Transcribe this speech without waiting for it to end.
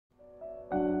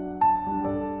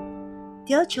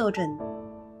Dear children,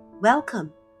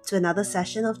 welcome to another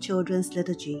session of Children's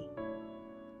Liturgy.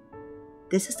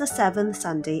 This is the 7th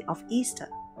Sunday of Easter.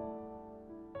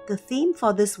 The theme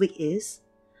for this week is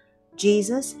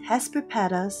Jesus has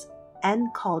prepared us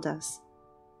and called us.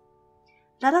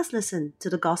 Let us listen to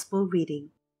the Gospel reading.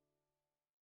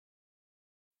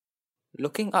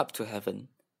 Looking up to heaven,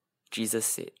 Jesus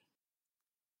said,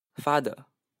 "Father,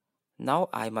 now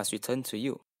I must return to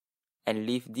you and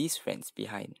leave these friends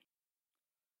behind.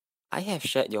 I have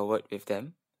shared your word with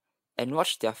them and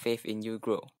watched their faith in you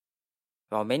grow,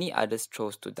 while many others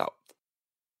chose to doubt.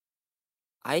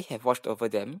 I have watched over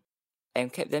them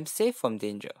and kept them safe from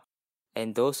danger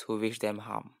and those who wish them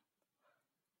harm.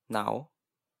 Now,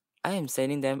 I am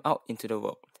sending them out into the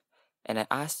world, and I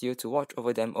ask you to watch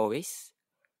over them always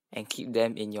and keep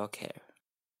them in your care."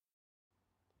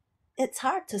 It's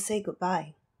hard to say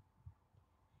goodbye.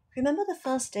 Remember the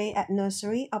first day at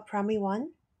nursery or primary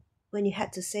 1 when you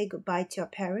had to say goodbye to your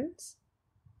parents?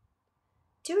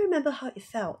 Do you remember how it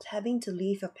felt having to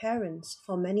leave your parents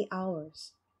for many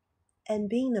hours and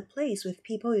being in a place with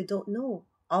people you don't know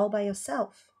all by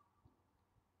yourself?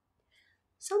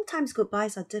 Sometimes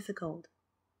goodbyes are difficult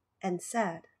and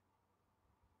sad.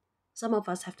 Some of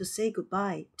us have to say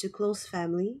goodbye to close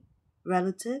family,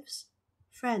 relatives,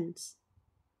 friends,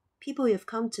 people you've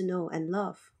come to know and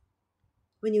love,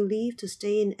 when you leave to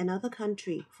stay in another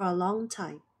country for a long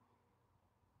time.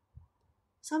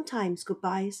 Sometimes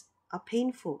goodbyes are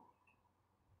painful.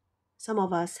 Some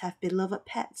of us have beloved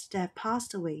pets that have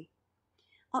passed away,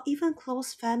 or even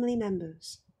close family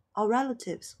members or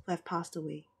relatives who have passed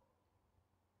away.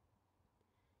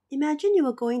 Imagine you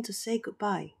were going to say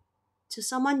goodbye to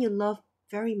someone you love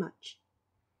very much,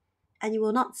 and you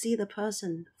will not see the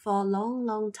person for a long,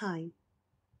 long time.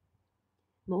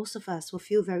 Most of us will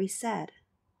feel very sad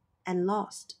and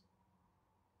lost.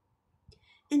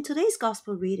 In today's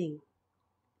Gospel reading,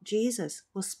 Jesus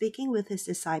was speaking with his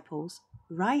disciples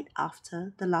right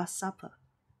after the Last Supper.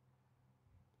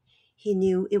 He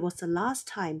knew it was the last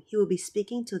time he would be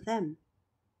speaking to them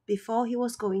before he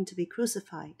was going to be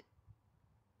crucified.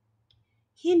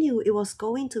 He knew it was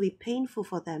going to be painful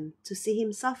for them to see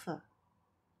him suffer.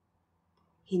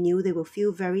 He knew they would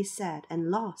feel very sad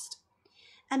and lost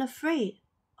and afraid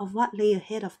of what lay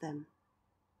ahead of them.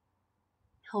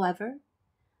 However,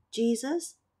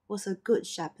 Jesus was a good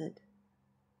shepherd.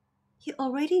 He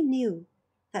already knew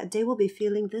that they would be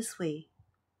feeling this way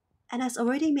and has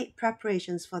already made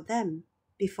preparations for them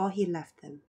before he left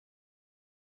them.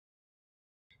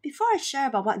 Before I share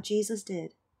about what Jesus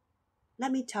did,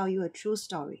 let me tell you a true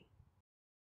story.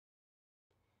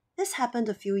 This happened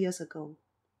a few years ago.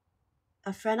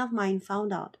 A friend of mine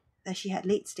found out that she had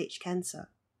late-stage cancer.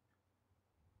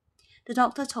 The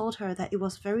doctor told her that it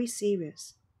was very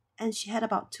serious and she had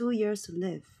about 2 years to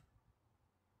live.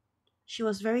 She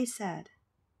was very sad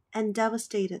and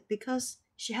devastated because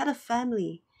she had a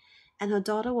family and her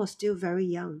daughter was still very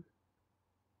young.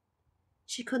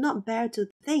 She could not bear to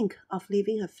think of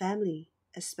leaving her family,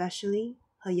 especially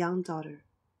her young daughter.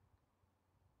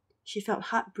 She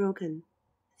felt heartbroken,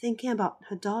 thinking about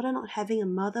her daughter not having a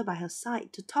mother by her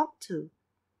side to talk to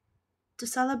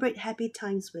celebrate happy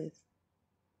times with,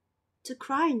 to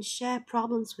cry and share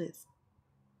problems with.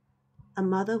 A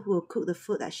mother who will cook the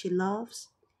food that she loves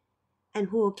and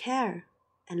who will care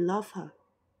and love her.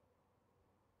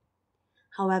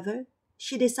 However,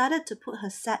 she decided to put her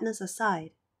sadness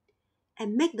aside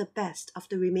and make the best of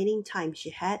the remaining time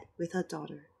she had with her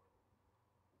daughter.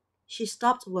 She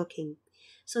stopped working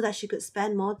so that she could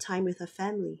spend more time with her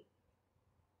family.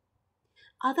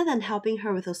 Other than helping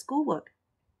her with her schoolwork,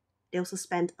 they also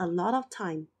spent a lot of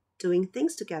time doing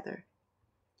things together,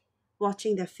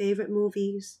 watching their favorite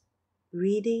movies,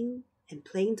 reading and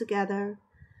playing together,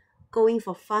 going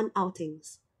for fun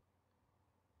outings.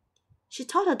 She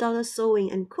taught her daughter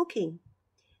sewing and cooking,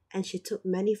 and she took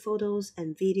many photos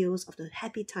and videos of the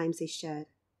happy times they shared.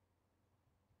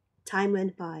 Time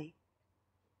went by.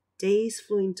 Days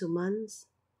flew into months,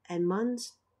 and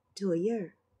months to a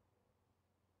year.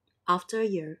 After a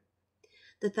year,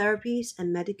 the therapies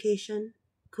and medication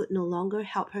could no longer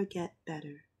help her get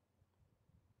better.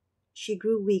 She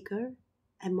grew weaker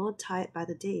and more tired by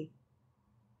the day.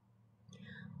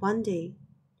 One day,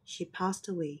 she passed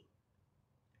away,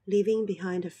 leaving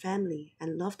behind her family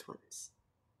and loved ones.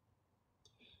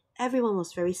 Everyone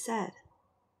was very sad,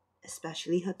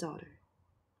 especially her daughter.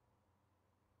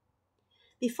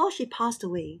 Before she passed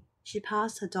away, she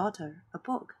passed her daughter a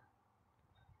book.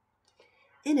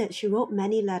 In it, she wrote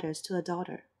many letters to her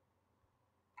daughter.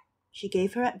 She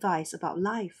gave her advice about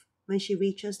life when she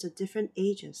reaches the different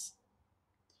ages,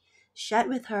 shared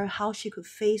with her how she could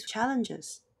face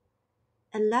challenges,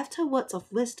 and left her words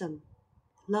of wisdom,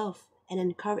 love, and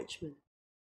encouragement.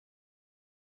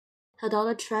 Her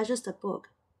daughter treasures the book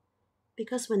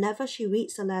because whenever she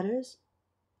reads the letters,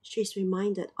 she is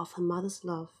reminded of her mother's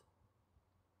love.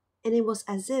 And it was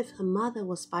as if her mother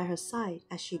was by her side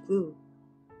as she grew.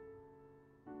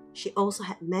 She also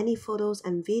had many photos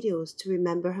and videos to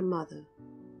remember her mother.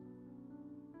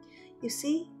 You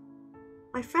see,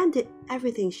 my friend did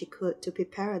everything she could to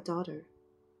prepare her daughter,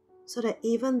 so that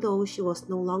even though she was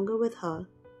no longer with her,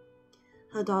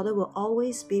 her daughter will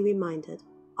always be reminded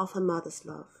of her mother's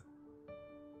love.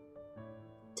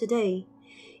 Today,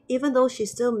 even though she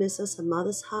still misses her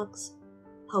mother's hugs,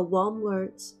 her warm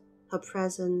words, her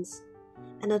presence,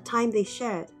 and the time they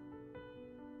shared,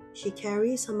 she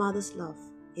carries her mother's love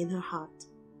in her heart.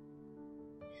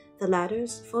 The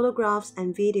letters, photographs,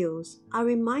 and videos are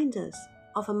reminders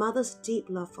of her mother's deep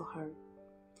love for her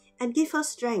and give her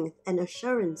strength and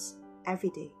assurance every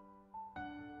day.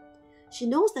 She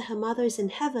knows that her mother is in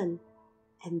heaven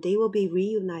and they will be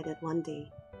reunited one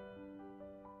day.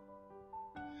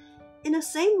 In the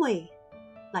same way,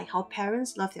 like how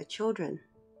parents love their children,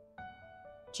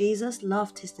 Jesus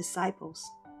loved his disciples,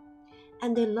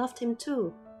 and they loved him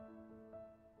too.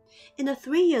 In the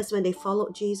 3 years when they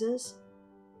followed Jesus,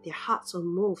 their hearts were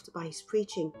moved by his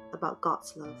preaching about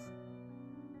God's love.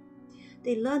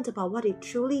 They learned about what it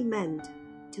truly meant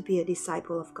to be a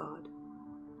disciple of God.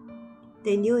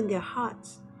 They knew in their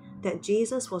hearts that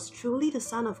Jesus was truly the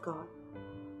Son of God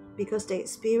because they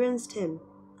experienced him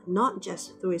not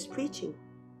just through his preaching,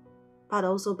 but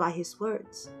also by his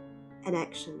words and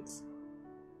actions.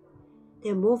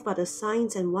 They were moved by the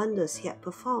signs and wonders he had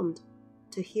performed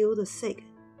to heal the sick,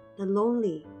 the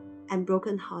lonely, and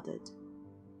broken-hearted,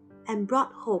 and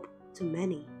brought hope to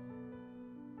many.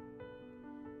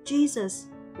 Jesus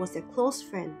was their close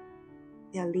friend,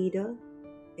 their leader,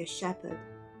 their shepherd.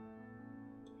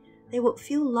 They would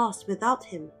feel lost without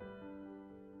him.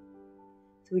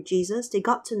 Through Jesus, they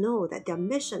got to know that their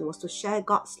mission was to share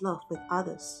God's love with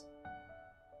others.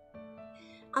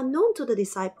 Unknown to the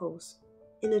disciples,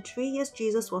 in the 3 years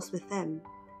Jesus was with them,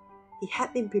 he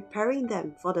had been preparing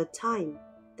them for the time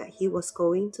that he was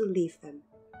going to leave them.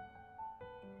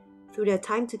 Through their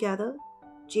time together,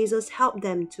 Jesus helped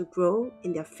them to grow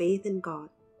in their faith in God.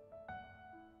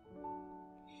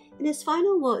 In his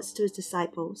final words to his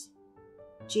disciples,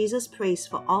 Jesus prays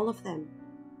for all of them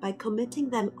by committing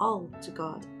them all to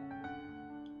God.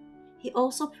 He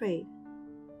also prayed,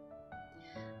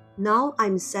 "Now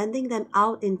I'm sending them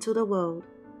out into the world,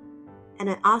 and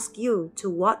I ask you to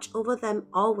watch over them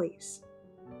always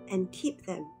and keep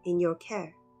them in your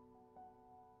care."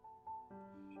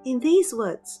 In these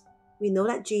words, we know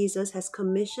that Jesus has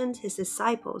commissioned his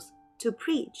disciples to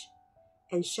preach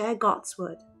and share God's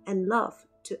word and love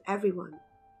to everyone.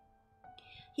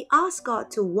 He asked God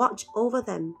to watch over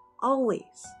them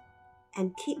always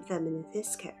and keep them in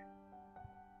his care.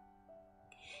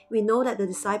 We know that the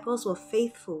disciples were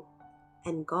faithful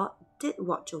and God did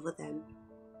watch over them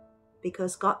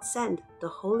because God sent the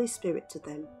Holy Spirit to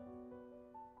them.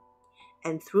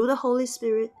 And through the Holy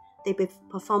Spirit, they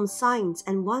performed signs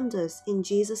and wonders in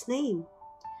Jesus' name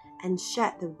and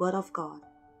shared the Word of God.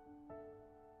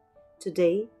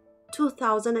 Today,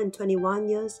 2021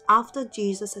 years after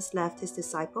Jesus has left his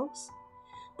disciples,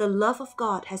 the love of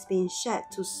God has been shed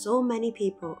to so many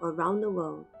people around the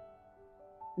world.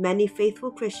 Many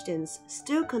faithful Christians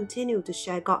still continue to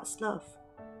share God's love.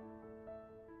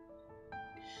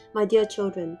 My dear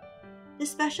children,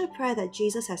 this special prayer that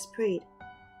Jesus has prayed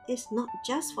is not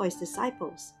just for his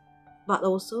disciples, but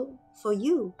also for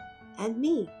you and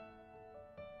me.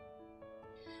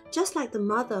 Just like the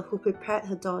mother who prepared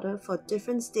her daughter for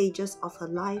different stages of her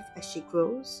life as she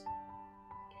grows,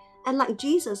 and like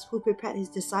Jesus who prepared his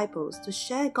disciples to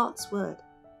share God's word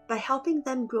by helping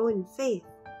them grow in faith.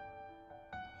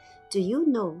 Do you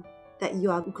know that you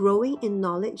are growing in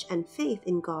knowledge and faith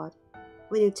in God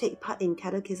when you take part in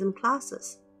catechism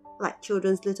classes like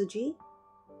children's liturgy?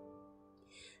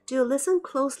 Do you listen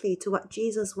closely to what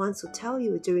Jesus wants to tell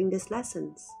you during these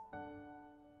lessons?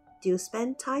 Do you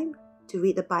spend time to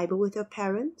read the Bible with your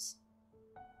parents?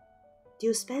 Do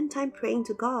you spend time praying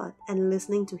to God and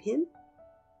listening to him?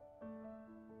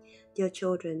 Dear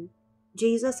children,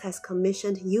 Jesus has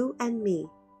commissioned you and me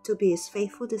to be his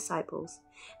faithful disciples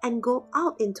and go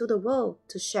out into the world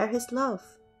to share his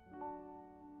love.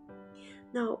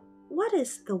 Now, what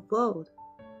is the world?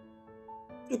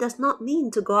 It does not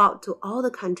mean to go out to all the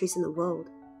countries in the world,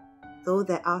 though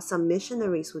there are some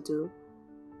missionaries who do.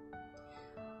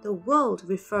 The world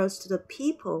refers to the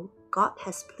people God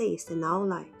has placed in our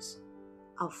lives,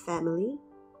 our family,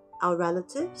 our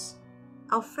relatives,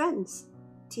 our friends,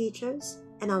 teachers,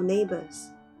 and our neighbors.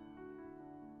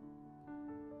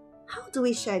 How do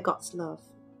we share God's love?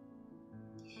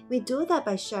 We do that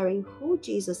by sharing who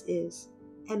Jesus is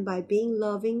and by being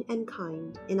loving and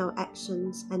kind in our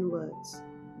actions and words.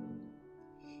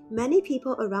 Many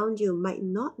people around you might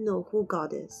not know who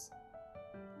God is.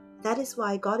 That is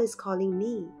why God is calling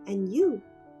me and you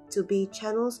to be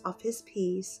channels of His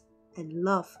peace and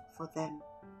love for them.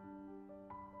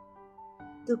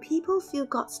 Do people feel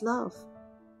God's love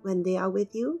when they are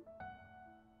with you?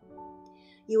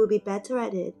 You will be better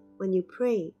at it when you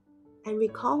pray and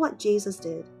recall what Jesus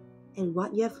did and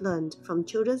what you have learned from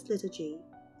children's liturgy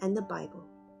and the Bible.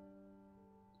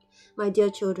 My dear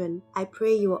children, I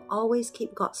pray you will always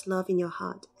keep God's love in your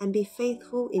heart and be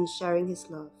faithful in sharing His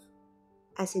love.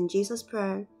 As in Jesus'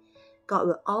 prayer, God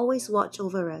will always watch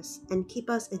over us and keep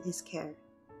us in His care.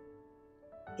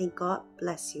 May God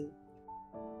bless you.